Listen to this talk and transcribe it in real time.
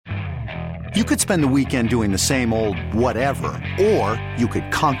You could spend the weekend doing the same old whatever, or you could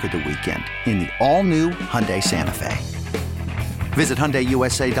conquer the weekend in the all-new Hyundai Santa Fe. Visit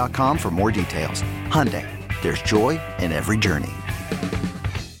HyundaiUSA.com for more details. Hyundai, there's joy in every journey.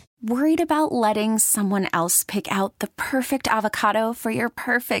 Worried about letting someone else pick out the perfect avocado for your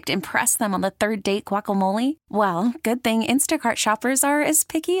perfect impress them on the third date guacamole? Well, good thing Instacart shoppers are as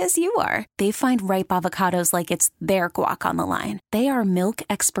picky as you are. They find ripe avocados like it's their guac on the line. They are milk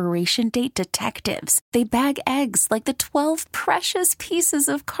expiration date detectives. They bag eggs like the 12 precious pieces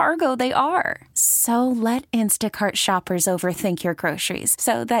of cargo they are. So let Instacart shoppers overthink your groceries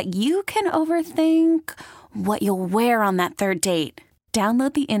so that you can overthink what you'll wear on that third date.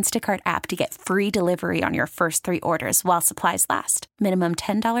 Download the Instacart app to get free delivery on your first 3 orders while supplies last. Minimum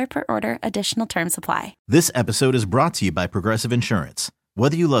 $10 per order. Additional terms apply. This episode is brought to you by Progressive Insurance.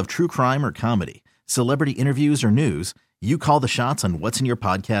 Whether you love true crime or comedy, celebrity interviews or news, you call the shots on what's in your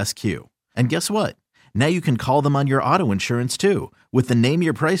podcast queue. And guess what? Now you can call them on your auto insurance too with the Name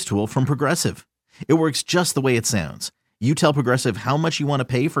Your Price tool from Progressive. It works just the way it sounds. You tell Progressive how much you want to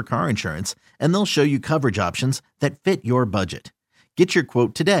pay for car insurance, and they'll show you coverage options that fit your budget. Get your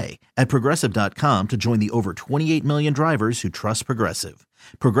quote today at Progressive.com to join the over 28 million drivers who trust Progressive.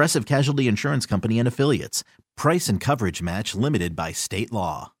 Progressive Casualty Insurance Company and Affiliates. Price and coverage match limited by state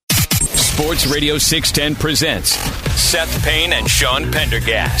law. Sports Radio 610 presents Seth Payne and Sean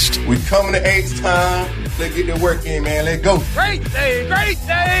Pendergast. We coming to H-time. Let's get the work in, man. Let's go. Great day, great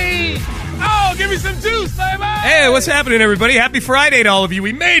day. Oh, give me some juice, baby. Hey, what's happening, everybody? Happy Friday to all of you.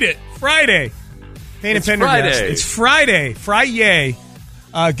 We made it. Friday. Payne and Pendergast. Friday. It's Friday. Friday.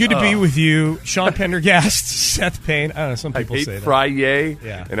 Good to be with you, Sean Pendergast, Seth Payne. I don't know, some people say that. I hate Friday,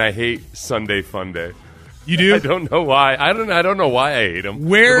 Yeah. and I hate Sunday Fun Day. You do? I don't know why. I don't know why I hate them.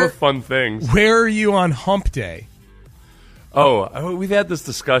 Where- They're both fun things. Where are you on Hump Day? Oh, we've had this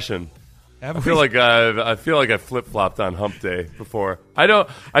discussion. Have I we? feel like I flip flopped on Hump Day before. I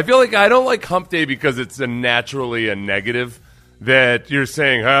feel like I don't like Hump Day because it's naturally a negative that you're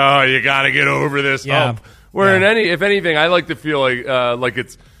saying. Oh, you got to get over this hump. Where if anything, I like to feel like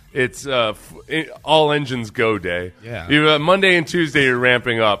it's all engines go day. Yeah. You Monday and Tuesday you're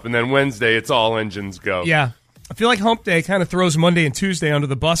ramping up, and then Wednesday it's all engines go. Yeah. I feel like Hump Day kind of throws Monday and Tuesday under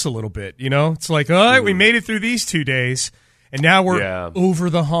the bus a little bit, you know? It's like, all right, we made it through these 2 days, and now we're over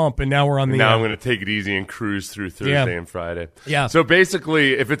the hump, and now we're on the Now I'm going to take it easy and cruise through Thursday and Friday. Yeah. So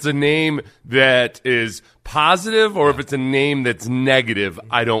basically, if it's a name that is positive or if it's a name that's negative,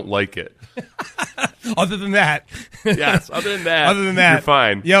 I don't like it. Other than that. Yes, other than that, you're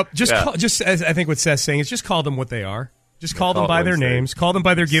fine. Yep. Just as I think what Seth's saying is just call them what they are. Just call them by their names. Call them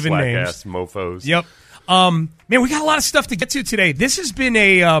by their given names. Slack-ass mofos. Yep. Man, we got a lot of stuff to get to today. This has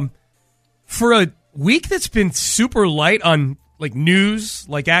been for a week that's been super light on like news,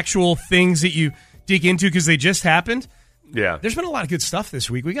 like actual things that you dig into because they just happened. Yeah. There's been a lot of good stuff this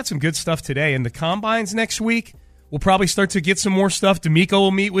week. We got some good stuff today. And the Combines next week, we'll probably start to get some more stuff. D'Amico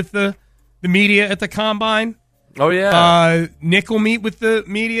will meet with the media at the Combine. Oh, yeah. Nick will meet with the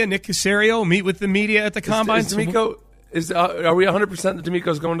media. Nick Caserio will meet with the media at the Combine. Is D'Amico... are we 100% that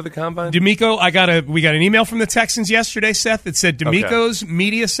D'Amico's going to the Combine? D'Amico, we got an email from the Texans yesterday, Seth, that said D'Amico's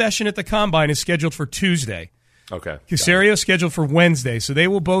media session at the Combine is scheduled for Tuesday. Okay. Caserio scheduled for Wednesday, so they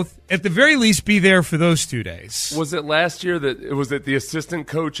will both, at the very least, be there for those 2 days. Was it last year that it was the assistant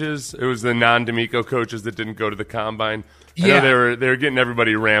coaches? It was the non-D'Amico coaches that didn't go to the Combine. I know they were getting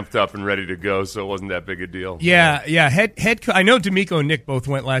everybody ramped up and ready to go, so it wasn't that big a deal. Yeah. I know D'Amico and Nick both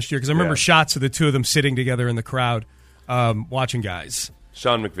went last year because I remember shots of the two of them sitting together in the crowd. Watching guys.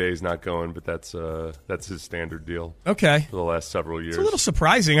 Sean McVay's not going, but that's his standard deal. Okay. For the last several years. It's a little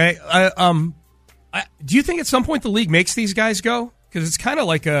surprising. Do you think at some point the league makes these guys go? Because it's kind of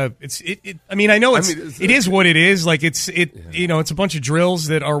like it is what it is. Like it's a bunch of drills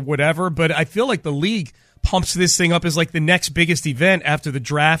that are whatever. But I feel like the league pumps this thing up as like the next biggest event after the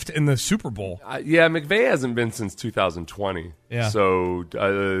draft and the Super Bowl. McVay hasn't been since 2020. Yeah. So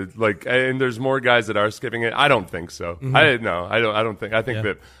and there's more guys that are skipping it. I don't think so. Mm-hmm. I don't think. I think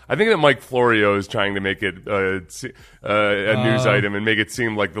that Mike Florio is trying to make it a news item and make it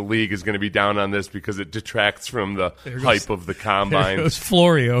seem like the league is going to be down on this because it detracts from the hype of the Combine. It was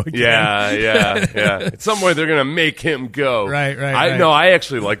Florio again. Yeah. At some point they're going to make him go. Right. I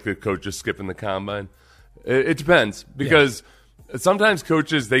actually like the coaches skipping the Combine. It depends because sometimes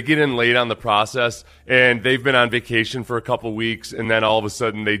coaches, they get in late on the process and they've been on vacation for a couple weeks and then all of a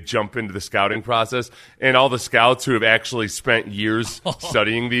sudden they jump into the scouting process and all the scouts who have actually spent years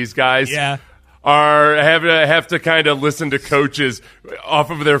studying these guys have to kind of listen to coaches off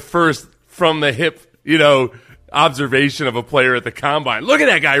of their first from the hip, observation of a player at the combine. Look at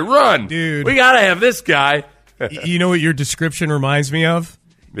that guy run. Dude. We got to have this guy. You know what your description reminds me of?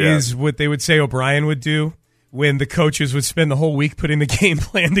 Yeah. Is what they would say O'Brien would do when the coaches would spend the whole week putting the game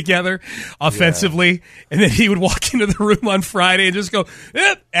plan together offensively, and then he would walk into the room on Friday and just go,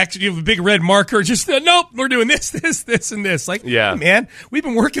 actually, you have a big red marker, just, nope, we're doing this, and this. Like, yeah. Hey, man, we've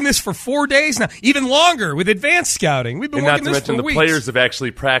been working this for 4 days now, even longer with advanced scouting. We've been working this for weeks. Not to mention the players have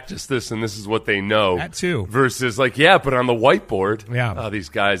actually practiced this, and this is what they know. That too. Versus like, but on the whiteboard, these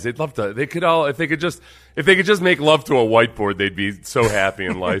guys, they'd love to, they could all, if they could just make love to a whiteboard, they'd be so happy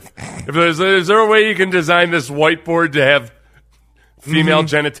in life. Is there a way you can design this whiteboard to have female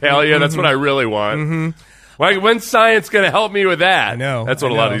genitalia? That's what I really want. When's science going to help me with that? I know. That's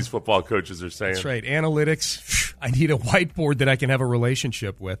what a lot of these football coaches are saying. That's right. Analytics. I need a whiteboard that I can have a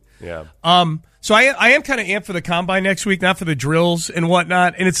relationship with. Yeah. So I am kind of amped for the combine next week, not for the drills and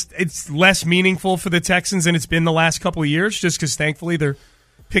whatnot. And it's less meaningful for the Texans than it's been the last couple of years, just because thankfully they're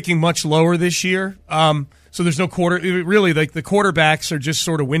picking much lower this year. So there's no really, like the quarterbacks are just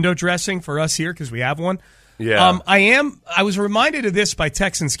sort of window dressing for us here because we have one. Yeah. I was reminded of this by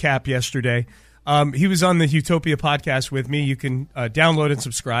Texans Cap yesterday. He was on the Utopia podcast with me. You can download and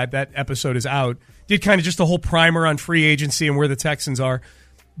subscribe. That episode is out. Did kind of just a whole primer on free agency and where the Texans are.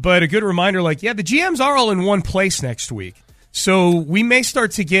 But a good reminder, the GMs are all in one place next week. So we may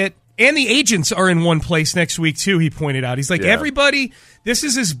start to get, and the agents are in one place next week too, he pointed out. He's like, everybody, this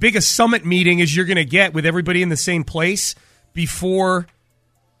is as big a summit meeting as you're going to get with everybody in the same place before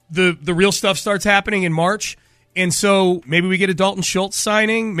the real stuff starts happening in March. And so maybe we get a Dalton Schultz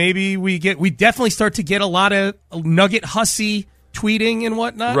signing. Maybe we definitely start to get a lot of Nugget Hussey tweeting and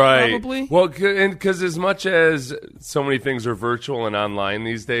whatnot, right. Probably. Well, because as much as so many things are virtual and online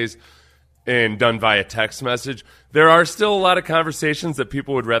these days and done via text message, there are still a lot of conversations that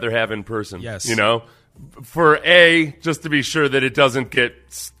people would rather have in person. Yes. For A, just to be sure that it doesn't get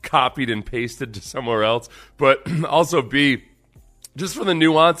copied and pasted to somewhere else, but also B, just for the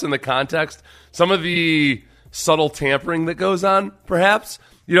nuance and the context, some of the subtle tampering that goes on, perhaps.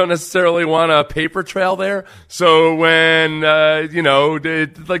 You don't necessarily want a paper trail there. So when,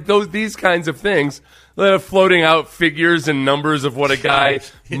 these kinds of things, floating out figures and numbers of what a guy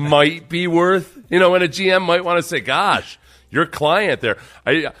might be worth, when a GM might want to say, gosh, your client there.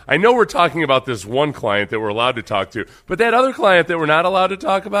 I know we're talking about this one client that we're allowed to talk to, but that other client that we're not allowed to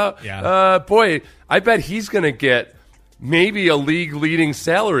talk about, boy, I bet he's going to get maybe a league-leading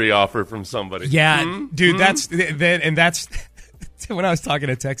salary offer from somebody. Yeah, dude, that's when I was talking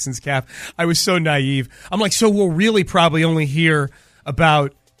to Texans Cap, I was so naive. I'm like, so we'll really probably only hear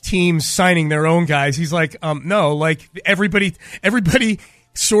about teams signing their own guys. He's like, no, like everybody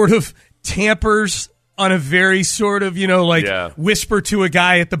sort of tampers on a very sort of, whisper to a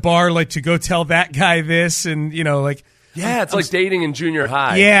guy at the bar, like to go tell that guy this, and it's like dating in junior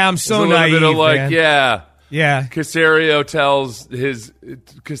high. Yeah, I'm so naive. Bit of man. Yeah. Caserio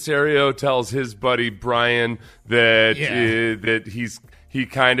tells his buddy Brian that he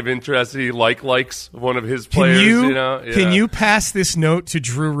kind of interested. He likes one of his players. Can you pass this note to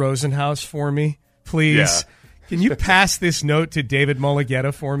Drew Rosenhaus for me, please? Yeah. Can you pass this note to David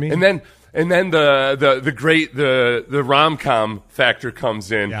Mulligetta for me? And then the rom-com factor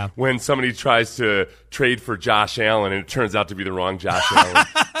comes in when somebody tries to trade for Josh Allen and it turns out to be the wrong Josh Allen.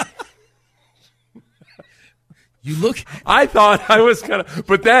 I thought I was gonna,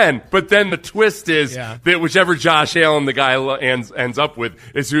 but then the twist is that whichever Josh Allen the guy ends up with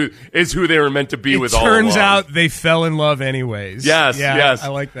is who they were meant to be with all along. It turns out they fell in love anyways. Yes. I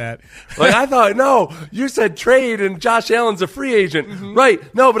like that. I thought, no, you said trade and Josh Allen's a free agent, right?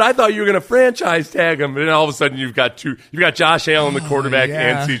 No, but I thought you were gonna franchise tag him, and then all of a sudden you've got Josh Allen, the quarterback,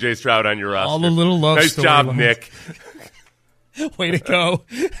 and C.J. Stroud on your roster. All the little love nice job, lines. Nick. Way to go.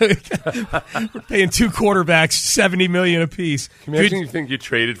 We're paying two quarterbacks $70 million apiece. Imagine you think you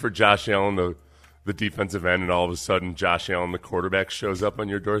traded for Josh Allen, the defensive end, and all of a sudden Josh Allen, the quarterback, shows up on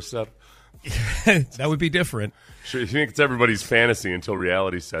your doorstep? That would be different. Sure, you think it's everybody's fantasy until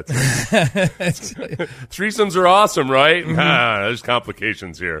reality sets in. Threesomes are awesome, right? There's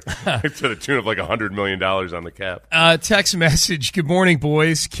complications here. To the tune of $100 million on the cap. Text message, good morning,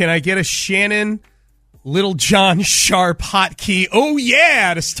 boys. Can I get a Shannon Little John Sharp hotkey? Oh,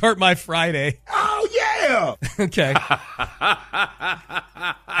 yeah, to start my Friday. Oh, yeah. Okay.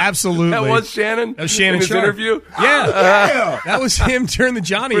 Absolutely. That was Shannon? That was Shannon in his Sharp. interview? Yeah. Yeah. That was him during the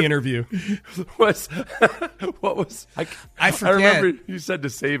Johnny interview. What was I forget. I remember you said to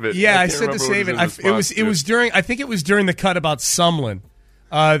save it. Yeah, I said to save it. It was during, I think it was during the cut about Sumlin.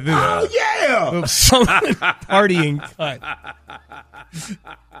 Oh, yeah. The Sumlin partying cut.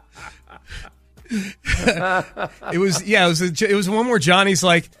 It was one where Johnny's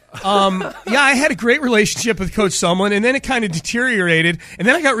like, I had a great relationship with Coach Sumlin, and then it kind of deteriorated, and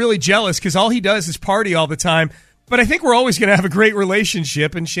then I got really jealous because all he does is party all the time. But I think we're always going to have a great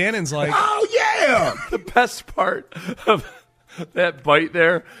relationship. And Shannon's like, oh, yeah. The best part of that bite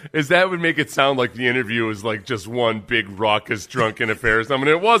there is that would make it sound like the interview was like just one big raucous drunken affair or something.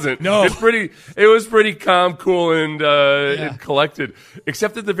 It wasn't. No. It was pretty calm, cool, and collected.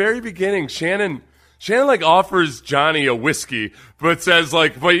 Except at the very beginning, Shannon like offers Johnny a whiskey, but says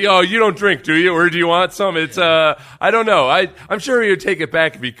like, "But you don't drink, do you? Or do you want some?" It's I don't know. I'm sure he would take it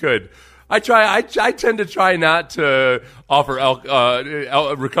back if he could. I tend to try not to offer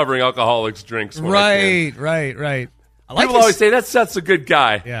recovering alcoholics drinks. Right. People always say that Seth's a good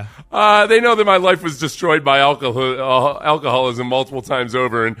guy. Yeah. They know that my life was destroyed by alcoholism multiple times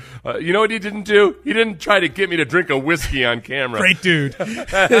over, and you know what he didn't do? He didn't try to get me to drink a whiskey on camera. Great dude.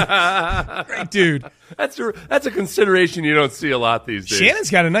 Great dude. That's a consideration you don't see a lot these days. Shannon's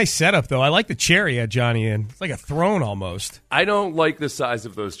got a nice setup, though. I like the chair he had Johnny in. It's like a throne almost. I don't like the size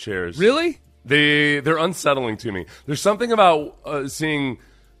of those chairs. Really? They're unsettling to me. There's something about seeing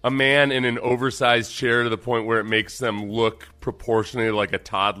a man in an oversized chair to the point where it makes them look proportionally like a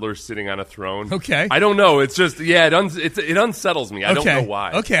toddler sitting on a throne. Okay. I don't know. It's just, it unsettles me. I don't know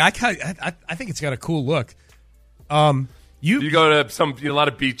why. Okay. I think it's got a cool look. You go to a lot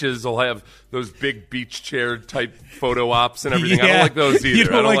of beaches will have those big beach chair type photo ops and everything. Yeah, I don't like those either. You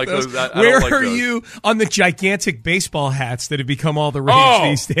don't like those. Where are you on the gigantic baseball hats that have become all the rage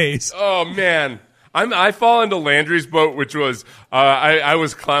these days? Oh, man. I fall into Landry's boat, which was I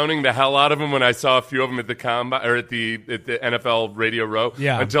was clowning the hell out of him when I saw a few of them at the combine or at the NFL Radio Row.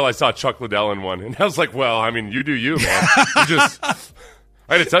 Yeah. Until I saw Chuck Liddell in one, and I was like, "Well, I mean, you do you, man.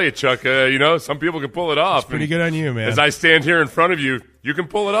 I had to tell you, Chuck. Some people can pull it off. It's pretty good on you, man. As I stand here in front of you, you can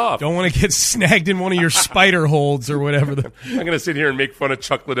pull it off. Don't want to get snagged in one of your spider holds or whatever. I'm going to sit here and make fun of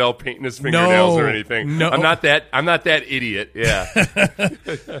Chuck Liddell painting his fingernails or anything. No, I'm not that idiot. Yeah.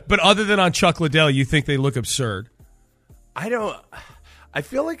 But other than on Chuck Liddell, you think they look absurd? I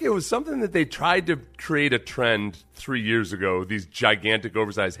feel like it was something that they tried to create a trend 3 years ago, these gigantic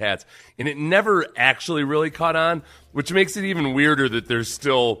oversized hats, and it never actually really caught on, which makes it even weirder that there's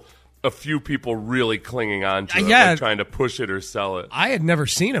still a few people really clinging on to it, like trying to push it or sell it. I had never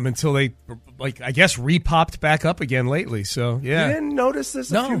seen them until they, I guess, re-popped back up again lately. So, yeah. You didn't notice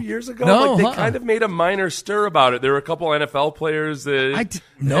this a few years ago? No, they kind of made a minor stir about it. There were a couple NFL players that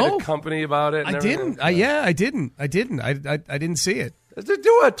had a company about it. I didn't. I didn't see it.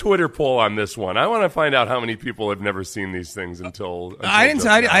 Do a Twitter poll on this one. I want to find out how many people have never seen these things until I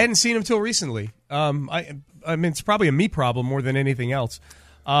hadn't seen them until recently. I mean, it's probably a me problem more than anything else.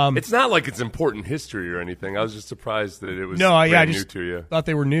 It's not like it's important history or anything. I was just surprised that it was new to you. Thought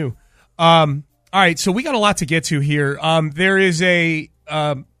they were new. All right, so we got a lot to get to here. There is a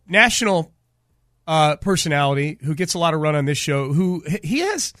national personality who gets a lot of run on this show. Who he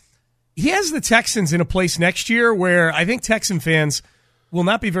has the Texans in a place next year where I think Texan fans will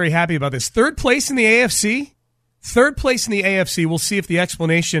not be very happy about this. Third place in the AFC. We'll see if the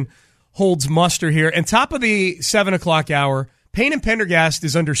explanation holds muster here. And top of the 7 o'clock hour, Payne and Pendergast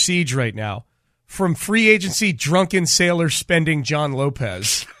is under siege right now from free agency drunken sailor spending John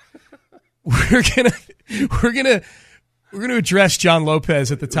Lopez. We're gonna address John Lopez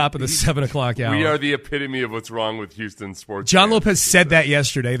at the top of the 7 o'clock hour. We are the epitome of what's wrong with Houston sports. John Lopez said that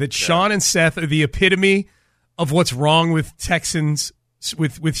yesterday, that Sean and Seth are the epitome of what's wrong with Texans,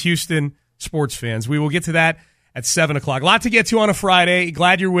 with Houston sports fans. We will get to that at 7 o'clock. A lot to get to on a Friday.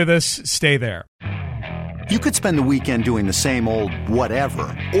 Glad you're with us. Stay there. You could spend the weekend doing the same old whatever,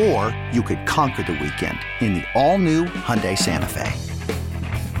 or you could conquer the weekend in the all-new Hyundai Santa Fe.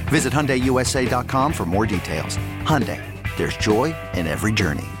 Visit HyundaiUSA.com for more details. Hyundai, there's joy in every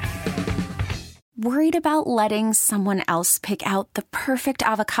journey. Worried about letting someone else pick out the perfect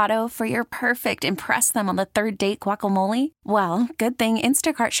avocado for your perfect impress them on the third date guacamole? Well, good thing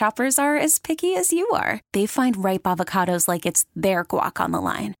Instacart shoppers are as picky as you are. They find ripe avocados like it's their guac on the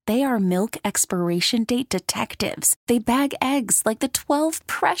line. They are milk expiration date detectives. They bag eggs like the 12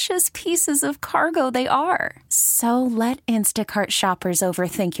 precious pieces of cargo they are. So let Instacart shoppers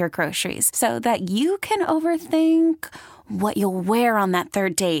overthink your groceries so that you can overthink what you'll wear on that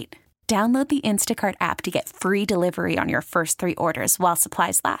third date. Download the Instacart app to get free delivery on your first 3 orders while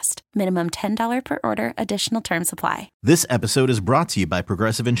supplies last. Minimum $10 per order. Additional terms apply. This episode is brought to you by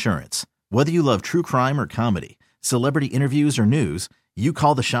Progressive Insurance. Whether you love true crime or comedy, celebrity interviews or news, you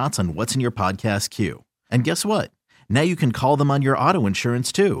call the shots on what's in your podcast queue. And guess what? Now you can call them on your auto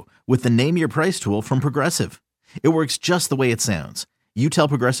insurance too with the Name Your Price tool from Progressive. It works just the way it sounds. You tell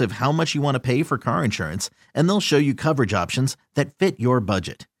Progressive how much you want to pay for car insurance, and they'll show you coverage options that fit your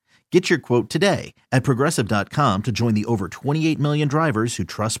budget. Get your quote today at Progressive.com to join the over 28 million drivers who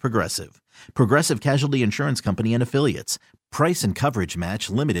trust Progressive. Progressive Casualty Insurance Company and Affiliates. Price and coverage match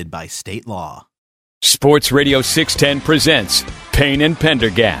limited by state law. Sports Radio 610 presents Payne and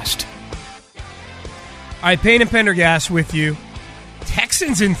Pendergast. All right, Payne and Pendergast with you.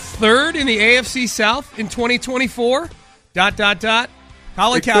 Texans in third in the AFC South in 2024. ...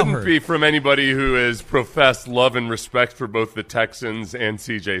 Colin Cowherd. Couldn't be from anybody who has professed love and respect for both the Texans and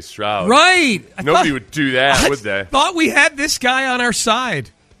C.J. Stroud. Right. Nobody would do that, would they? I thought we had this guy on our side.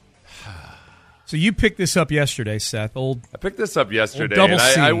 So you picked this up yesterday, Seth. I picked this up yesterday. Double and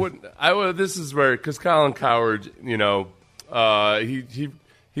C. I would. This is where, because Colin Cowherd,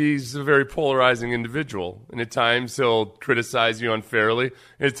 he's a very polarizing individual, and at times he'll criticize you unfairly,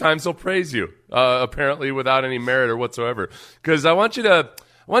 and at times he'll praise you, apparently without any merit or whatsoever. Because I want you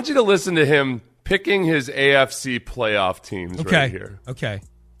to listen to him picking his AFC playoff teams right here. Okay.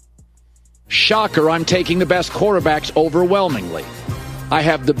 Shocker, I'm taking the best quarterbacks overwhelmingly. I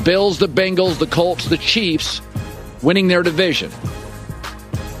have the Bills, the Bengals, the Colts, the Chiefs winning their division.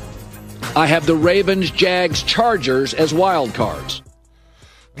 I have the Ravens, Jags, Chargers as wild cards.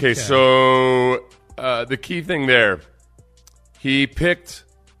 Okay, so the key thing there, he picked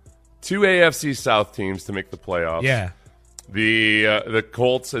two AFC South teams to make the playoffs. Yeah. The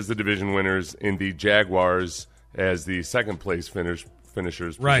Colts as the division winners and the Jaguars as the second place finishers,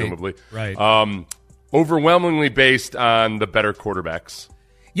 presumably. Right. Overwhelmingly based on the better quarterbacks.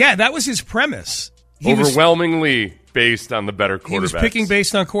 Yeah, that was his premise. Overwhelmingly based on the better quarterbacks. He was picking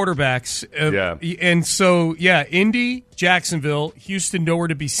based on quarterbacks. And so, Indy, Jacksonville, Houston, nowhere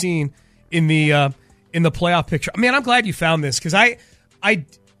to be seen in the playoff picture. Man, I'm glad you found this because I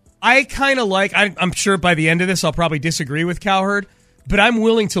kind of like. I'm sure by the end of this, I'll probably disagree with Cowherd, but I'm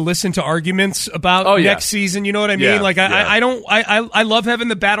willing to listen to arguments about next season. You know what I mean? I love having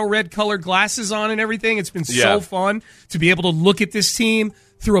the battle red colored glasses on and everything. It's been so fun to be able to look at this team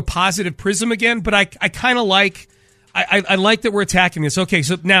through a positive prism again. But I kind of like. I like that we're attacking this. Okay,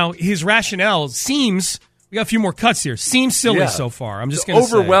 so now his rationale seems. We got a few more cuts here. Seems silly so far. I'm just going to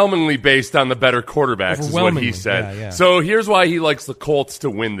say. Overwhelmingly based on the better quarterbacks is what he said. Yeah. So here's why he likes the Colts to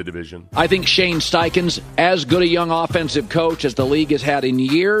win the division. I think Shane Steichen's as good a young offensive coach as the league has had in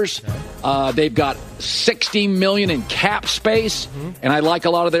years. They've got $60 million in cap space, and I like a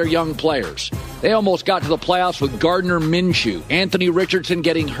lot of their young players. They almost got to the playoffs with Gardner Minshew. Anthony Richardson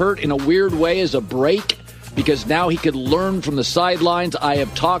getting hurt in a weird way as a break, because now he could learn from the sidelines. I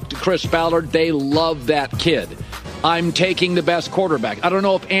have talked to Chris Ballard. They love that kid. I'm taking the best quarterback. I don't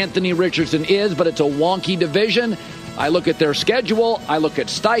know if Anthony Richardson is, but it's a wonky division. I look at their schedule. I look at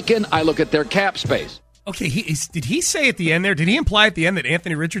Steichen. I look at their cap space. Okay, did he say at the end there, did he imply at the end that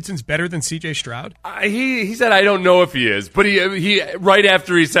Anthony Richardson's better than C.J. Stroud? He said, I don't know if he is, but he right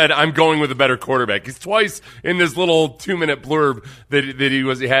after he said, I'm going with a better quarterback. He's twice in this little 2-minute blurb that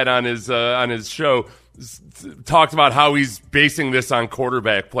he had on his show talked about how he's basing this on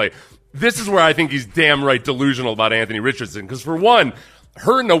quarterback play. This is where I think he's damn right delusional about Anthony Richardson, because for one,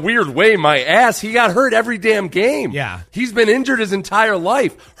 hurt in a weird way, my ass, he got hurt every damn game. Yeah. He's been injured his entire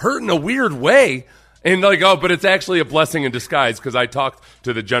life, hurt in a weird way. And but it's actually a blessing in disguise, because I talked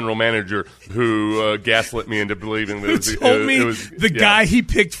to the general manager who gaslit me into believing that the guy he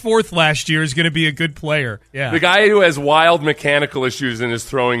picked fourth last year is going to be a good player. Yeah, the guy who has wild mechanical issues in his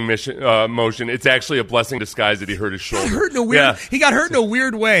throwing motion. It's actually a blessing in disguise that he hurt his shoulder. He got hurt in a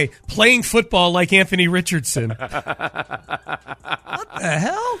weird way playing football like Anthony Richardson. What the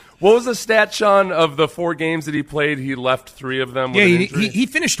hell? What was the stat, Sean, of the 4 games that he played? He left 3 of them with an injury? He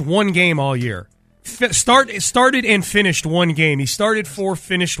finished 1 game all year. Started and finished 1 game. He started 4,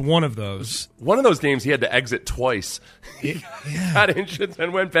 finished 1 of those. One of those games he had to exit twice. He got injured,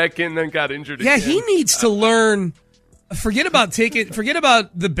 then went back in, then got injured again. Yeah, he needs to learn. Forget about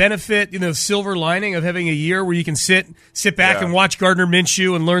the benefit, silver lining of having a year where you can sit back and watch Gardner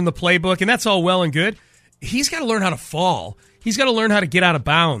Minshew and learn the playbook, and that's all well and good. He's got to learn how to fall. He's got to learn how to get out of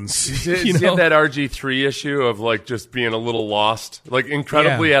bounds. Does he have that RG3 issue of just being a little lost,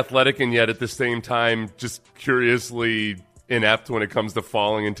 incredibly athletic and yet at the same time just curiously inept when it comes to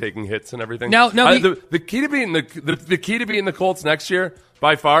falling and taking hits and everything. The key to beating the Colts next year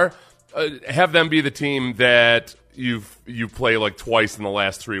by far, have them be the team that you play twice in the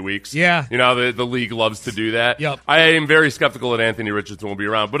last 3 weeks. Yeah. The league loves to do that. Yep. I am very skeptical that Anthony Richardson will be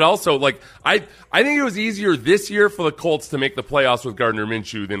around. But also, I think it was easier this year for the Colts to make the playoffs with Gardner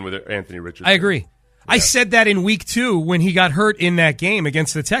Minshew than with Anthony Richardson. I agree. I said that in week 2 when he got hurt in that game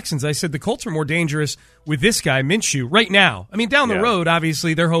against the Texans. I said the Colts are more dangerous with this guy, Minshew, right now. I mean, down the road,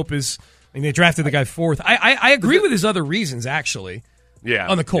 obviously, their hope is, they drafted the guy 4th. I agree with his other reasons, actually. Yeah,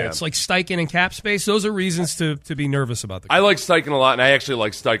 on the Colts, like Steichen and cap space, those are reasons to be nervous about the Colts. I like Steichen a lot, and I actually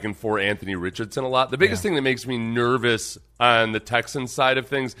like Steichen for Anthony Richardson a lot. The biggest thing that makes me nervous on the Texans side of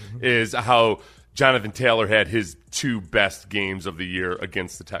things is how Jonathan Taylor had his 2 best games of the year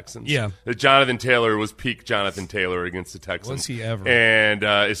against the Texans. Yeah. Jonathan Taylor was peak Jonathan Taylor against the Texans. Was he ever? And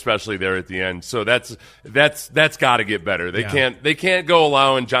especially there at the end. So that's got to get better. They can't go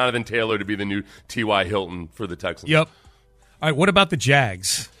allowing Jonathan Taylor to be the new T.Y. Hilton for the Texans. Yep. All right, what about the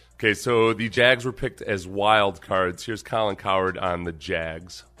Jags? Okay, so the Jags were picked as wild cards. Here's Colin Cowherd on the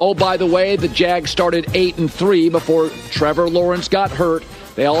Jags. Oh, by the way, the Jags started 8-3 before Trevor Lawrence got hurt.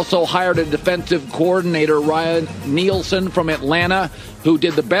 They also hired a defensive coordinator, Ryan Nielsen from Atlanta, who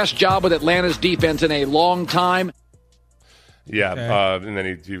did the best job with Atlanta's defense in a long time. Yeah, Okay. And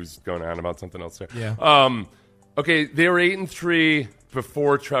then he was going on about something else there. Yeah. Okay, they were 8-3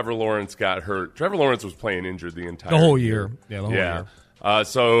 before Trevor Lawrence got hurt. Trevor Lawrence was playing injured the entire whole year. Yeah, the whole year.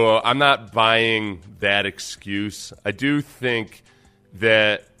 So I'm not buying that excuse. I do think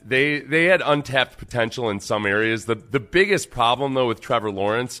that they had untapped potential in some areas. The biggest problem, though, with Trevor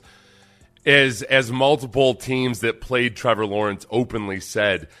Lawrence is, as multiple teams that played Trevor Lawrence openly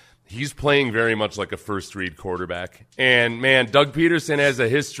said, he's playing very much like a first-read quarterback. And, man, Doug Peterson has a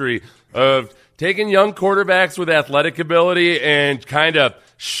history of taking young quarterbacks with athletic ability and kind of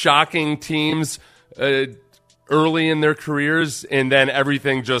shocking teams early in their careers, and then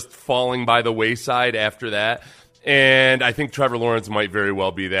everything just falling by the wayside after that. And I think Trevor Lawrence might very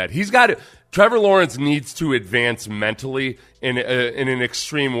well be that. Trevor Lawrence needs to advance mentally in an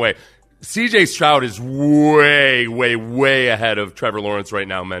extreme way. C.J. Stroud is way, way, way ahead of Trevor Lawrence right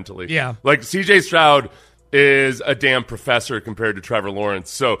now mentally. Yeah. Like, C.J. Stroud is a damn professor compared to Trevor Lawrence.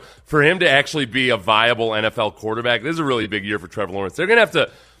 So for him to actually be a viable NFL quarterback, this is a really big year for Trevor Lawrence. They're going to have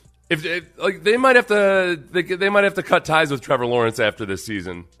to, they might have to cut ties with Trevor Lawrence after this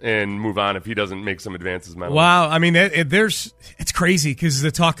season and move on if he doesn't make some advances mentally. Wow, I mean, it's crazy because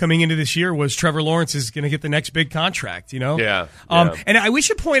the talk coming into this year was Trevor Lawrence is going to get the next big contract. Yeah. And we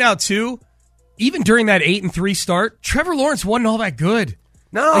should point out too, even during that 8-3 start, Trevor Lawrence wasn't all that good.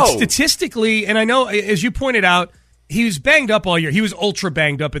 No. Like, statistically, and I know, as you pointed out, he was banged up all year. He was ultra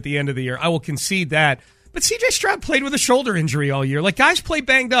banged up at the end of the year. I will concede that. But C.J. Stroud played with a shoulder injury all year. Like, guys play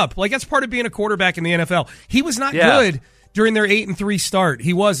banged up. Like, that's part of being a quarterback in the NFL. He was not good during their 8-3 start.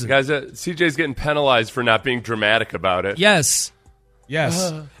 He wasn't. Guys, C.J.'s getting penalized for not being dramatic about it. Yes.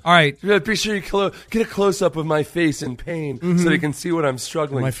 All right. Be sure you get a close-up of my face in pain so they can see what I'm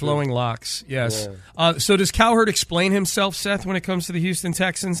struggling My through. flowing locks, yes. Yeah. So does Cowherd explain himself, Seth, when it comes to the Houston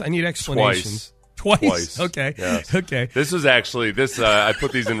Texans? I need explanations. Twice? Okay. Yes. Okay. This was actually I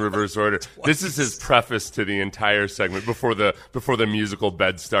put these in reverse order. This is his preface to the entire segment before the musical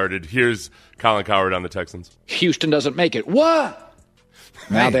bed started. Here's Colin Cowherd on the Texans. Houston doesn't make it. What?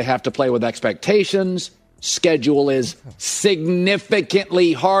 Now they have to play with expectations. Schedule is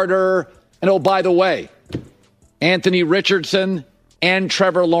significantly harder. And oh, by the way, Anthony Richardson and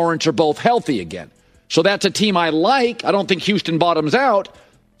Trevor Lawrence are both healthy again. So that's a team I like. I don't think Houston bottoms out.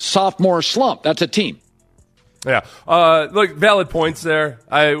 Sophomore slump. That's a team. Yeah. Look, valid points there.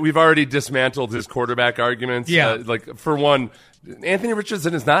 We've already dismantled his quarterback arguments. Yeah. For one, Anthony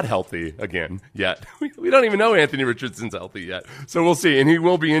Richardson is not healthy again yet. We don't even know Anthony Richardson's healthy yet. So we'll see. And he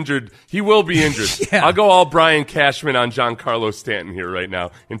will be injured. Yeah. I'll go all Brian Cashman on Giancarlo Stanton here right now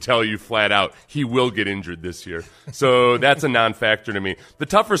and tell you flat out he will get injured this year. So that's a non-factor to me. The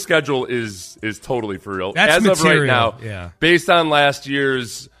tougher schedule is totally for real. That's As material. of right now, based on last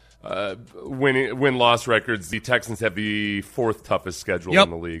year's win-loss records, the Texans have the 4th toughest schedule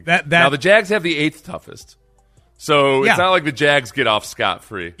in the league. Now the Jags have the 8th toughest. So it's not like the Jags get off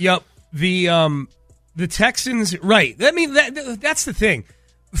scot-free. Yep. The Texans, right. I mean, that's the thing.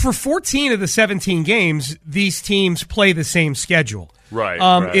 For 14 of the 17 games, these teams play the same schedule. Right.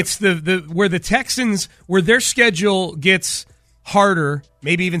 It's where the Texans, where their schedule gets harder,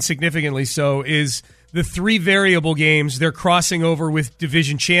 maybe even significantly so, is the 3 variable games they're crossing over with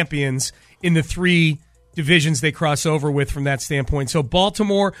division champions in the 3 divisions they cross over with from that standpoint. So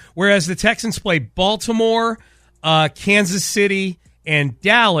Baltimore, whereas the Texans play Baltimore, Kansas City, and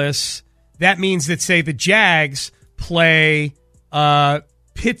Dallas, that means that, say, the Jags play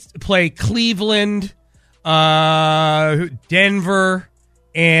Cleveland, Denver,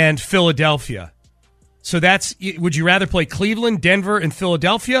 and Philadelphia. So that's, would you rather play Cleveland, Denver, and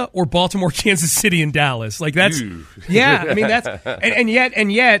Philadelphia, or Baltimore, Kansas City, and Dallas? Like, that's, yeah, I mean, that's, and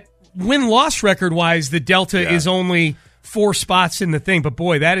yet, win-loss record-wise, the delta is only 4 spots in the thing. But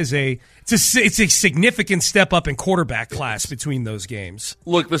boy, that is it's a significant step up in quarterback class between those games.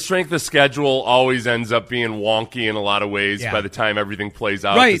 Look, the strength of schedule always ends up being wonky in a lot of ways by the time everything plays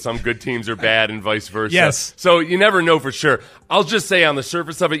out. Right. Some good teams are bad and vice versa. Yes. So you never know for sure. I'll just say on the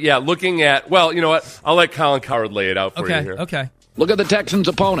surface of it, looking at, well, you know what? I'll let Colin Cowherd lay it out for you here. Okay. Look at the Texans'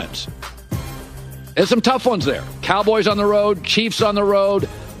 opponents. There's some tough ones there. Cowboys on the road, Chiefs on the road,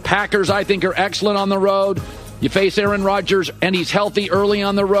 Packers, I think, are excellent on the road. You face Aaron Rodgers, and he's healthy early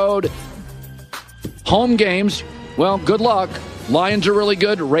on the road. Home games, well, good luck. Lions are really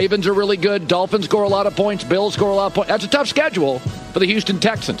good. Ravens are really good. Dolphins score a lot of points. Bills score a lot of points. That's a tough schedule for the Houston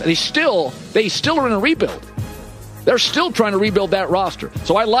Texans. And they still are in a rebuild. They're still trying to rebuild that roster.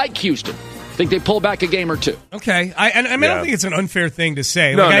 So I like Houston. I think they pull back a game or two. Okay. I don't think it's an unfair thing to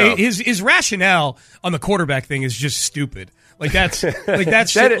say. No. His rationale on the quarterback thing is just stupid. That's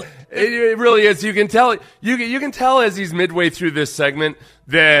it really is. You can tell you can tell as he's midway through this segment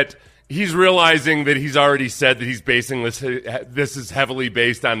that he's realizing that he's already said that he's basing this is heavily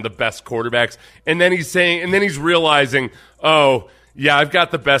based on the best quarterbacks, and then he's realizing, oh yeah, I've got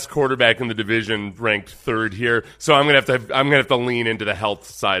the best quarterback in the division ranked 3rd here, so I'm gonna have to lean into the health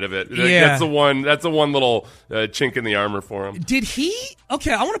side of it. Yeah. That's the one little chink in the armor for him. Did he?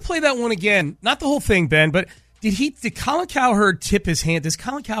 Okay, I want to play that one again. Not the whole thing, Ben, but did Colin Cowherd tip his hand? Does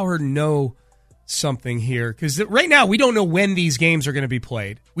Colin Cowherd know something here? Because right now we don't know when these games are going to be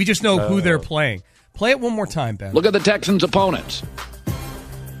played. We just know who they're playing. Play it one more time, Ben. Look at the Texans' opponents.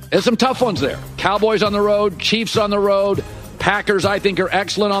 There's some tough ones there. Cowboys on the road, Chiefs on the road, Packers, I think, are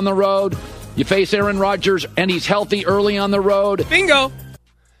excellent on the road. You face Aaron Rodgers, and he's healthy early on the road. Bingo.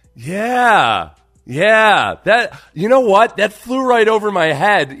 Yeah. That, you know what? That flew right over my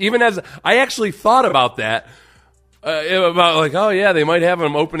head. Even as I actually thought about that, about like, oh yeah, they might have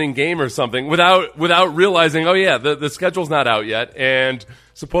an opening game or something, without realizing, oh yeah, the schedule's not out yet, and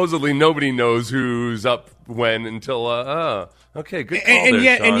supposedly nobody knows who's up when until okay, good call and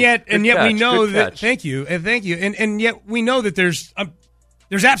yet we know that. Thank you, and yet we know that there's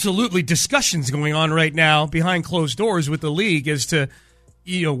absolutely discussions going on right now behind closed doors with the league as to,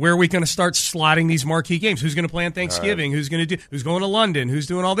 where are we going to start slotting these marquee games? Who's going to play on Thanksgiving? Who's going to London? Who's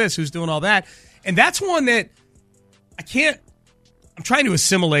doing all this? Who's doing all that? And that's one that I'm trying to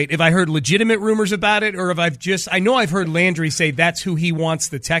assimilate if I heard legitimate rumors about it or if I know I've heard Landry say that's who he wants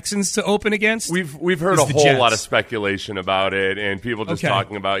the Texans to open against. We've heard a whole lot of speculation about it and people just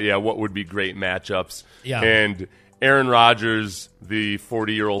talking about, what would be great matchups. Yeah. And Aaron Rodgers, the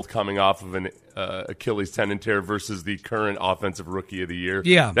 40-year-old coming off of an Achilles tendon tear versus the current offensive rookie of the year.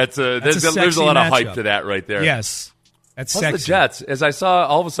 Yeah. There's a lot of hype to that right there. Yes. That's Plus sexy. The Jets, as I saw,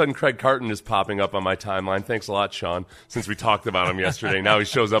 all of a sudden Craig Carton is popping up on my timeline. Thanks a lot, Sean, since we talked about him yesterday. Now he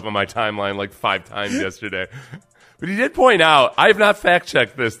shows up on my timeline like 5 times yesterday. But he did point out, I have not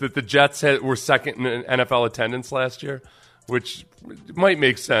fact-checked this, that the Jets were second in NFL attendance last year, which might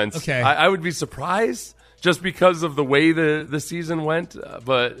make sense. Okay. I would be surprised just because of the way the season went.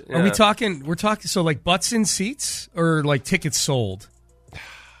 But yeah. We're talking, so like butts in seats or like tickets sold?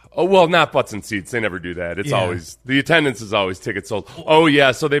 Oh, well, not butts and seats. They never do that. It's always, the attendance is always tickets sold. Oh,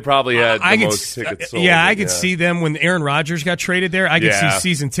 yeah, so they probably had the most tickets sold. Yeah, I could see them when Aaron Rodgers got traded there. I could see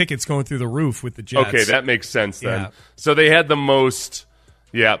season tickets going through the roof with the Jets. Okay, that makes sense then. Yeah. So they had the most,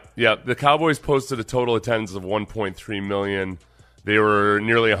 the Cowboys posted a total attendance of 1.3 million. They were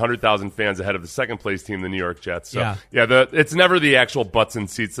nearly 100,000 fans ahead of the second-place team, the New York Jets. So, it's never the actual butts and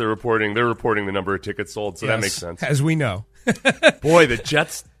seats they're reporting. They're reporting the number of tickets sold, so that makes sense. As we know. Boy, the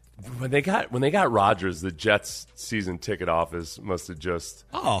Jets... When they got Rodgers, the Jets season ticket office must have just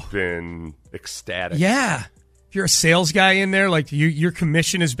been ecstatic. Yeah. If you're a sales guy in there, like your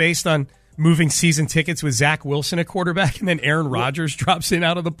commission is based on moving season tickets with Zach Wilson at quarterback, and then Aaron Rodgers drops in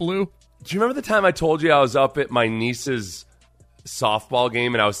out of the blue. Do you remember the time I told you I was up at my niece's softball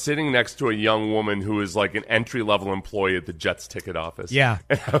game and I was sitting next to a young woman who was like an entry-level employee at the Jets ticket office? Yeah.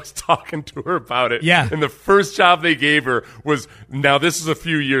 And I was talking to her about it. Yeah. And the first job they gave her was, now this is a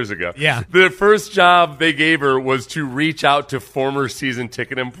few years ago. Yeah. The first job they gave her was to reach out to former season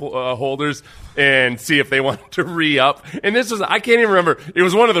ticket holders and see if they wanted to re-up. And this was, I can't even remember, it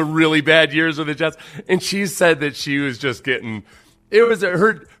was one of the really bad years of the Jets. And she said that she was just getting... It was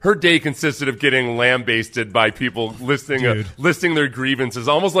her day consisted of getting lambasted by people listing their grievances,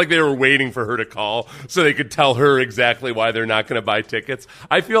 almost like they were waiting for her to call so they could tell her exactly why they're not going to buy tickets.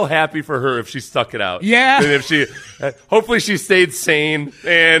 I feel happy for her if she stuck it out. Yeah. And if she, hopefully she stayed sane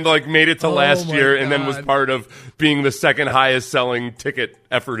and like made it to last year and then was part of being the second highest selling ticket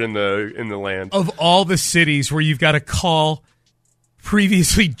effort in the land. Of all the cities where you've got to call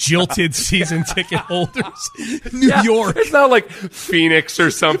previously jilted season ticket holders. New York. It's not like Phoenix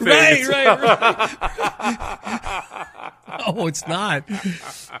or something. Right. Oh, it's not.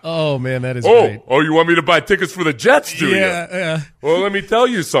 Oh, man, that is great. Oh, you want me to buy tickets for the Jets, do you? Yeah. Well, let me tell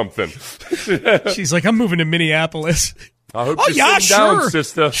you something. She's like, I'm moving to Minneapolis. I hope you're sitting down,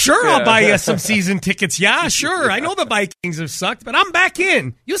 sister. Sure, I'll buy you some season tickets. Yeah, sure. I know the Vikings have sucked, but I'm back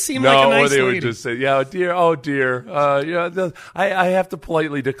in. You seem like a nice they lady. would just say, "Yeah, dear, oh dear." I have to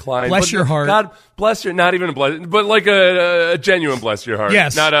politely decline. Bless your heart. God bless your, not even a bless, but like a genuine bless your heart.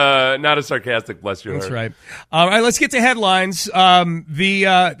 Yes, not a sarcastic bless your heart. That's right. All right, let's get to headlines. The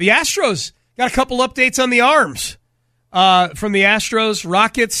Astros got a couple updates on the arms from the Astros.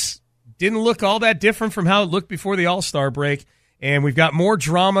 Rockets didn't look all that different from how it looked before the All-Star break. And we've got more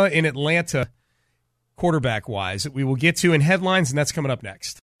drama in Atlanta quarterback-wise that we will get to in headlines, and that's coming up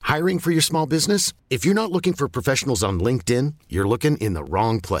next. Hiring for your small business? If you're not looking for professionals on LinkedIn, you're looking in the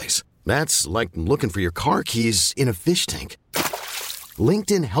wrong place. That's like looking for your car keys in a fish tank.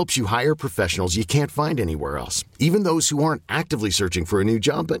 LinkedIn helps you hire professionals you can't find anywhere else, even those who aren't actively searching for a new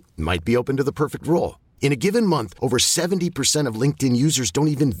job but might be open to the perfect role. In a given month, over 70% of LinkedIn users don't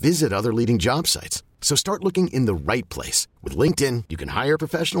even visit other leading job sites. So start looking in the right place. With LinkedIn, you can hire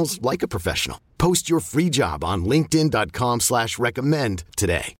professionals like a professional. Post your free job on linkedin.com/recommend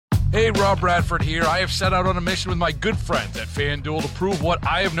today. Hey, Rob Bradford here. I have set out on a mission with my good friends at FanDuel to prove what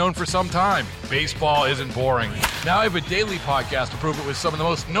I have known for some time. Baseball isn't boring. Now I have a daily podcast to prove it with some of the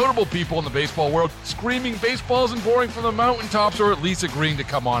most notable people in the baseball world, screaming baseball isn't boring from the mountaintops, or at least agreeing to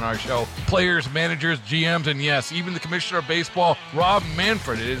come on our show. Players, managers, GMs, and yes, even the commissioner of baseball, Rob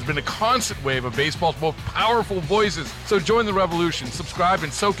Manfred. It has been a constant wave of baseball's most powerful voices. So join the revolution. Subscribe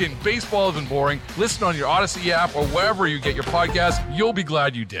and soak in Baseball Isn't Boring. Listen on your Odyssey app or wherever you get your podcasts. You'll be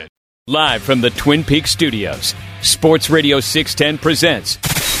glad you did. Live from the Twin Peaks studios, Sports Radio 610 presents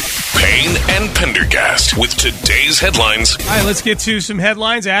Payne and Pendergast with today's headlines. All right, let's get to some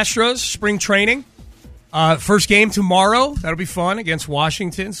headlines. Astros, spring training. First game tomorrow. That'll be fun against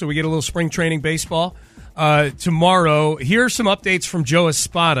Washington, so we get a little spring training baseball tomorrow. Here are some updates from Joe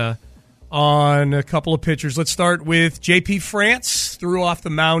Espada on a couple of pitchers. Let's start with J.P. France. Threw off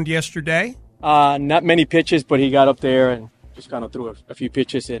the mound yesterday. Not many pitches, but he got up there and just kind of threw a few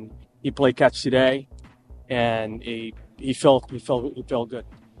pitches, and he played catch today, and he felt good.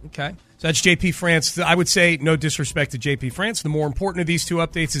 Okay, so that's J.P. France. I would say, no disrespect to J.P. France, the more important of these two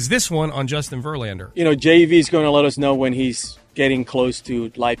updates is this one on Justin Verlander. You know, JV is going to let us know when he's getting close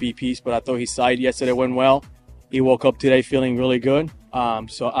to live EPs, but I thought his side yesterday went well. He woke up today feeling really good,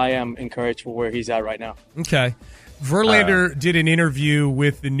 so I am encouraged for where he's at right now. Okay. Verlander did an interview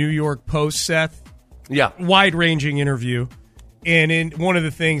with the New York Post, Seth. Yeah. Wide-ranging interview. And in one of the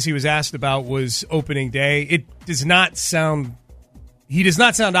things he was asked about was opening day. He does not sound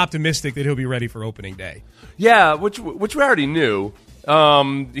optimistic that he'll be ready for opening day. Yeah, which we already knew.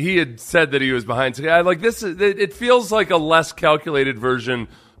 He had said that he was behind. Like this, it feels like a less calculated version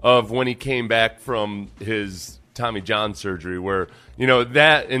of when he came back from his Tommy John surgery, where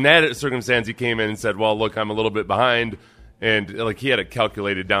that in that circumstance he came in and said, "Well, look, I'm a little bit behind." And like he had it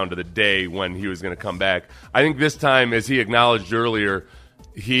calculated down to the day when he was going to come back. I think this time, as he acknowledged earlier,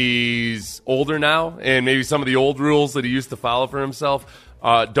 he's older now, and maybe some of the old rules that he used to follow for himself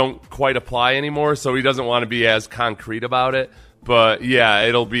don't quite apply anymore. So he doesn't want to be as concrete about it. But yeah,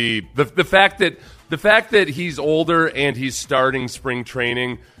 it'll be the fact that he's older and he's starting spring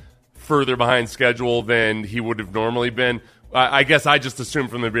training further behind schedule than he would have normally been. I guess I just assumed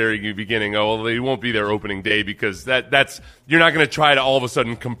from the very beginning, he won't be there opening day, because that's you're not going to try to all of a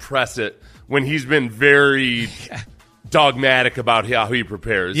sudden compress it when he's been very dogmatic about how he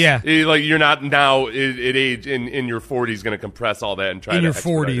prepares. Yeah, like you're not now at age in your 40s going to compress all that and try in to your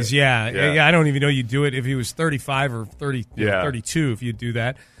 40s. Yeah. I don't even know you'd do it if he was 35 or 30, 32. If you'd do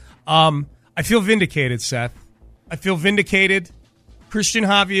that, I feel vindicated, Seth. I feel vindicated. Christian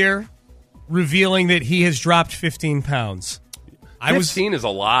Javier revealing that he has dropped 15 pounds. 15 is a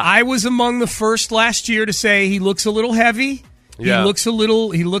lot. I was among the first last year to say he looks a little heavy. Yeah. He looks a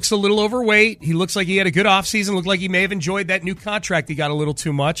little overweight. He looks like he had a good offseason. Looked like he may have enjoyed that new contract he got a little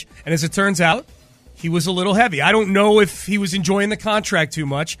too much. And as it turns out, he was a little heavy. I don't know if he was enjoying the contract too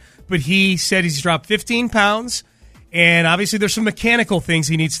much, but he said he's dropped 15 pounds. And obviously there's some mechanical things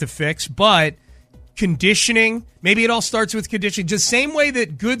he needs to fix, but conditioning, maybe it all starts with conditioning. Just same way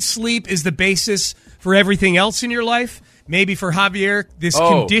that good sleep is the basis for everything else in your life, maybe for Javier, this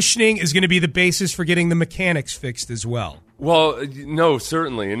conditioning is going to be the basis for getting the mechanics fixed as well. Well, no,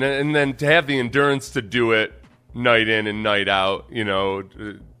 certainly. And then to have the endurance to do it night in and night out,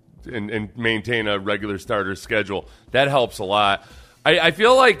 and maintain a regular starter schedule, that helps a lot. I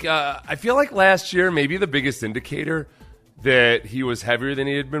feel like last year maybe the biggest indicator that he was heavier than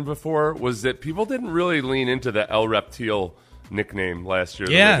he had been before was that people didn't really lean into the El Reptile nickname last year.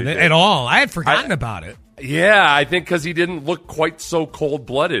 Yeah, at all. I had forgotten about it. Yeah, I think because he didn't look quite so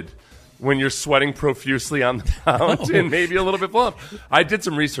cold-blooded when you're sweating profusely on the mound and maybe a little bit plump. I did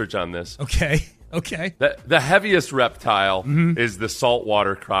some research on this. Okay. The heaviest reptile is the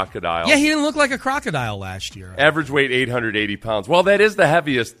saltwater crocodile. Yeah, he didn't look like a crocodile last year. Average weight 880 pounds. Well, that is the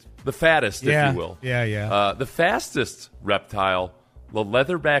heaviest, the fattest, if you will. Yeah. The fastest reptile, the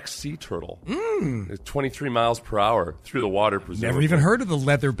leatherback sea turtle. 23 miles per hour through the water, presumably. Never even heard of the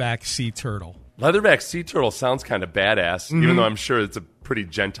leatherback sea turtle. Leatherback sea turtle sounds kind of badass, even though I'm sure it's a pretty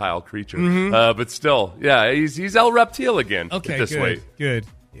gentile creature. But still, yeah, he's El Reptile again. Okay, this way. Good.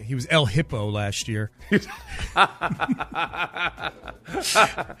 Yeah, he was El Hippo last year. All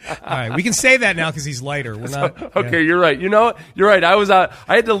right, we can say that now because he's lighter. We're not. Okay, you're right. You know, you're right. I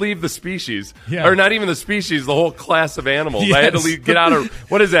had to leave the species, or not even the species, the whole class of animals. Yes. I had to get out of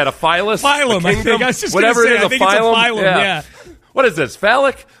what is that? A phylus? Phylum. A kingdom? I was just whatever say, it is. I think a phylum. It's a phylum. Yeah. What is this?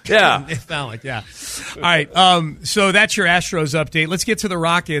 Phallic? Yeah. Phallic. Yeah. All right. So that's your Astros update. Let's get to the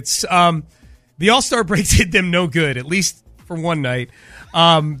Rockets. The All-Star break did them no good, at least for one night.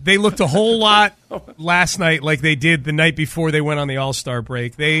 They looked a whole lot last night like they did the night before they went on the All-Star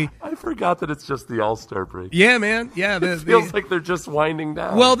break. I forgot that it's just the All-Star break. Yeah, man. Yeah, it feels like they're just winding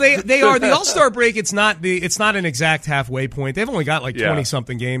down. Well, they are. The All-Star break, it's not an exact halfway point. They've only got like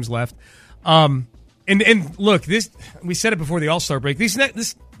 20-something games left. And look, we said it before the All-Star break. This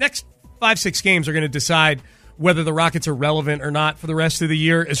next 5-6 games are going to decide whether the Rockets are relevant or not for the rest of the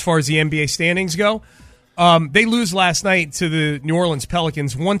year as far as the NBA standings go. They lose last night to the New Orleans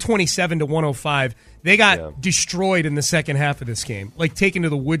Pelicans, 127-105. They got destroyed in the second half of this game, like taken to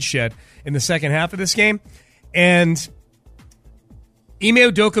the woodshed in the second half of this game. And Ime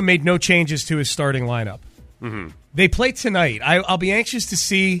Udoka made no changes to his starting lineup. They play tonight. I'll be anxious to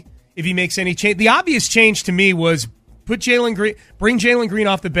see if he makes any change. The obvious change to me was bring Jalen Green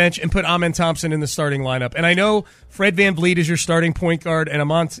off the bench and put Amen Thompson in the starting lineup. And I know Fred VanVleet is your starting point guard, and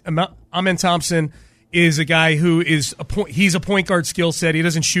Amen Thompson is a guy who he's a point guard skill set. He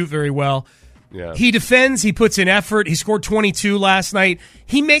doesn't shoot very well. Yeah. He defends. He puts in effort. He scored 22 last night.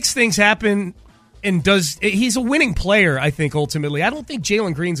 He makes things happen and he's a winning player, I think, ultimately. I don't think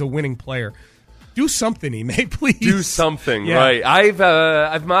Jalen Green's a winning player. Do something, Ime, please. Do something, right.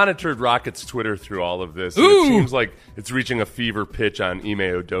 I've monitored Rockets Twitter through all of this. And it seems like it's reaching a fever pitch on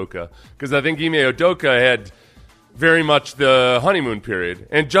Ime Udoka. Because I think Ime Udoka had very much the honeymoon period,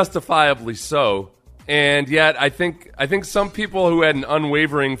 and justifiably so. And yet I think some people who had an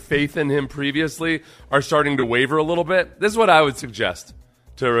unwavering faith in him previously are starting to waver a little bit. This is what I would suggest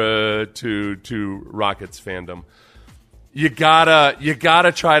to Rockets fandom. You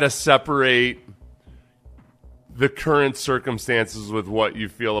gotta try to separate the current circumstances with what you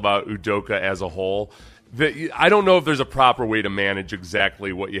feel about Udoka as a whole. I don't know if there's a proper way to manage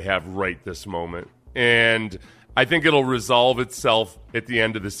exactly what you have right this moment. And I think it'll resolve itself at the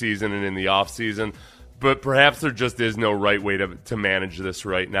end of the season and in the off season. But perhaps there just is no right way to manage this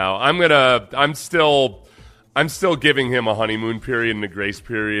right now. I'm still giving him a honeymoon period and a grace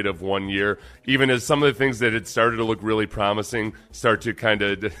period of 1 year, even as some of the things that had started to look really promising start to kind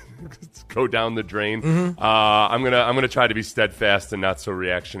of go down the drain. I'm gonna try to be steadfast and not so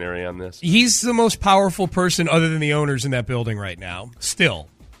reactionary on this. He's the most powerful person other than the owners in that building right now. Still,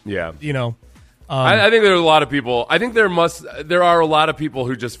 yeah, I think there are a lot of people. I think there are a lot of people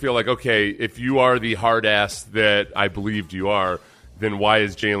who just feel like, okay, if you are the hard ass that I believed you are, then why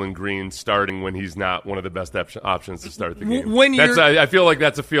is Jalen Green starting when he's not one of the best options to start the game? I feel like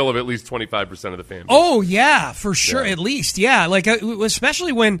that's a feel of at least 25% of the fan base. Oh, yeah, for sure, at least. Yeah, like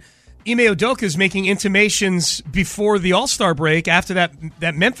especially when Ime Udoka is making intimations before the All-Star break after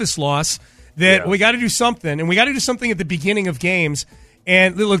that Memphis loss that we got to do something, and we got to do something at the beginning of games.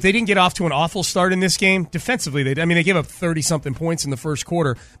 And look, they didn't get off to an awful start in this game. Defensively, they gave up 30-something points in the first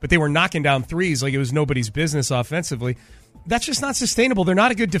quarter, but they were knocking down threes like it was nobody's business offensively. That's just not sustainable. They're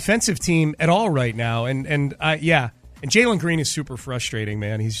not a good defensive team at all right now. And Jalen Green is super frustrating,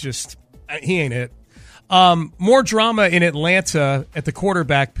 man. He ain't it. More drama in Atlanta at the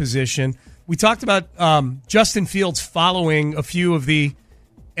quarterback position. We talked about Justin Fields following a few of the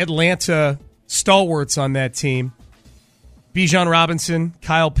Atlanta stalwarts on that team. Bijan Robinson,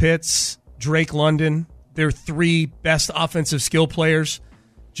 Kyle Pitts, Drake London. They're three best offensive skill players.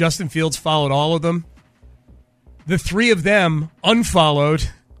 Justin Fields followed all of them. The three of them unfollowed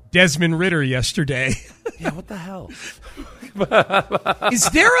Desmond Ridder yesterday. Yeah, what the hell? Is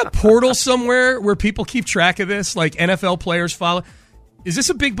there a portal somewhere where people keep track of this, like NFL players follow? Is this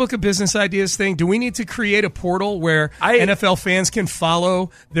a big book of business ideas thing? Do we need to create a portal where NFL fans can follow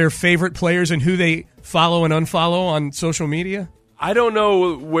their favorite players and who they follow and unfollow on social media? I don't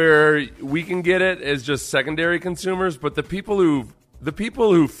know where we can get it as just secondary consumers, but the people who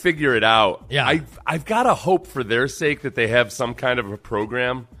figure it out, I've got to hope for their sake that they have some kind of a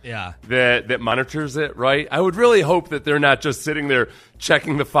program that monitors it, right? I would really hope that they're not just sitting there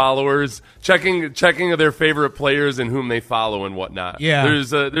checking the followers, checking their favorite players and whom they follow and whatnot. Yeah.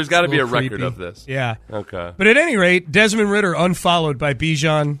 There's got to be a record of this. Yeah. Okay. But at any rate, Desmond Ridder unfollowed by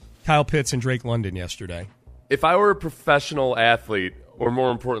Bijan, Kyle Pitts, and Drake London yesterday. If I were a professional athlete, or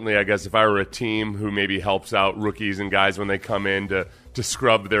more importantly, I guess, if I were a team who maybe helps out rookies and guys when they come in to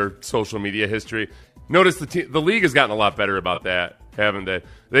scrub their social media history, notice the league has gotten a lot better about that, haven't they?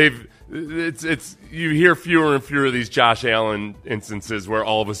 You hear fewer and fewer of these Josh Allen instances where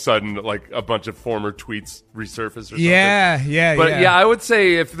all of a sudden like a bunch of former tweets resurface or something. But I would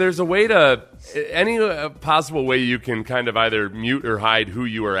say if there's a way any possible way you can kind of either mute or hide who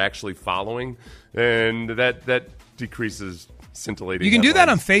you are actually following, and that decreases scintillating. You can headlines. do that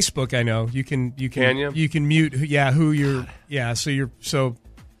on Facebook. I know you can. Can you? You can mute. Who you're. So.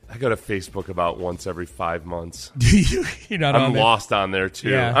 I go to Facebook about once every 5 months. Do you? You're not on I'm there? lost on there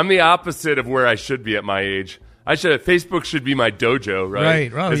too. Yeah. I'm the opposite of where I should be at my age. Facebook should be my dojo,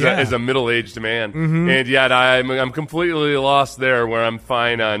 right? Right. As a middle-aged man, and yet I'm completely lost there. Where I'm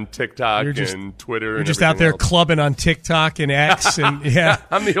fine on TikTok and Twitter. You're just out there clubbing on TikTok and X, and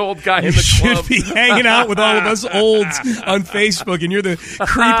I'm the old guy in the club. You should be hanging out with all of us olds on Facebook, and you're the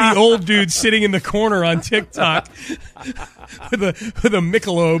creepy old dude sitting in the corner on TikTok with a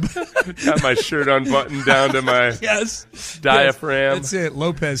Michelob. Got my shirt unbuttoned down to my diaphragm. That's it,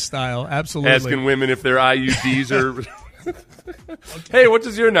 Lopez style. Absolutely. Asking women if they're IUDs or. Hey, what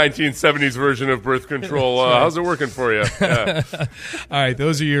is your 1970s version of birth control? How's it working for you? Yeah. All right,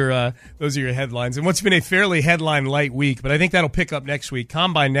 those are your headlines. And what's been a fairly headline light week, but I think that'll pick up next week.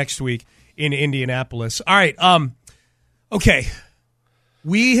 Combine next week in Indianapolis. All right. Okay.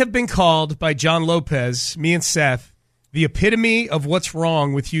 We have been called by John Lopez, me and Seth, the epitome of what's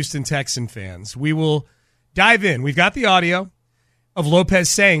wrong with Houston Texan fans. We will dive in. We've got the audio of Lopez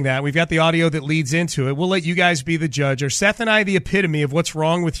saying that. We've got the audio that leads into it. We'll let you guys be the judge. Are Seth and I the epitome of what's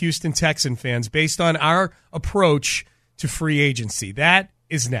wrong with Houston Texan fans based on our approach to free agency? That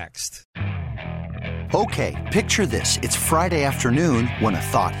is next. Okay, picture this. It's Friday afternoon when a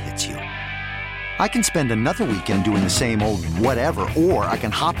thought hits you. I can spend another weekend doing the same old whatever, or I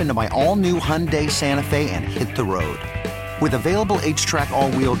can hop into my all-new Hyundai Santa Fe and hit the road. With available H-Track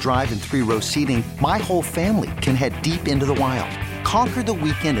all-wheel drive and 3-row seating, my whole family can head deep into the wild. Conquer the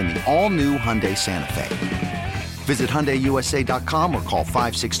weekend in the all-new Hyundai Santa Fe. Visit HyundaiUSA.com or call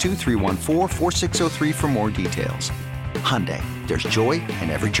 562-314-4603 for more details. Hyundai, there's joy in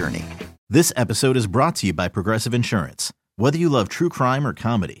every journey. This episode is brought to you by Progressive Insurance. Whether you love true crime or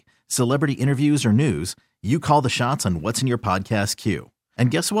comedy, celebrity interviews or news, you call the shots on what's in your podcast queue.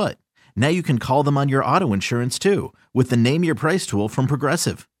 And guess what? Now you can call them on your auto insurance too with the Name Your Price tool from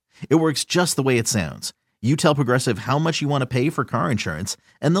Progressive. It works just the way it sounds. You tell Progressive how much you want to pay for car insurance,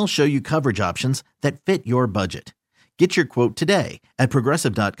 and they'll show you coverage options that fit your budget. Get your quote today at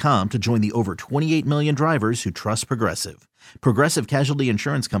Progressive.com to join the over 28 million drivers who trust Progressive. Progressive Casualty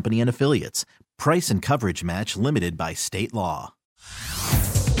Insurance Company and Affiliates. Price and coverage match limited by state law.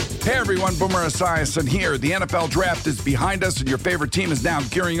 Hey everyone, Boomer Esiason here. The NFL Draft is behind us and your favorite team is now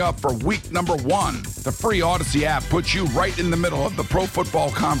gearing up for week number 1. The free Odyssey app puts you right in the middle of the pro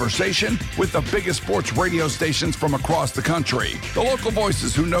football conversation with the biggest sports radio stations from across the country. The local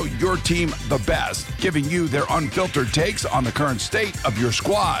voices who know your team the best, giving you their unfiltered takes on the current state of your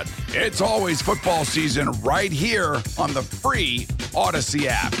squad. It's always football season right here on the free Odyssey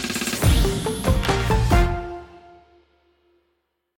app.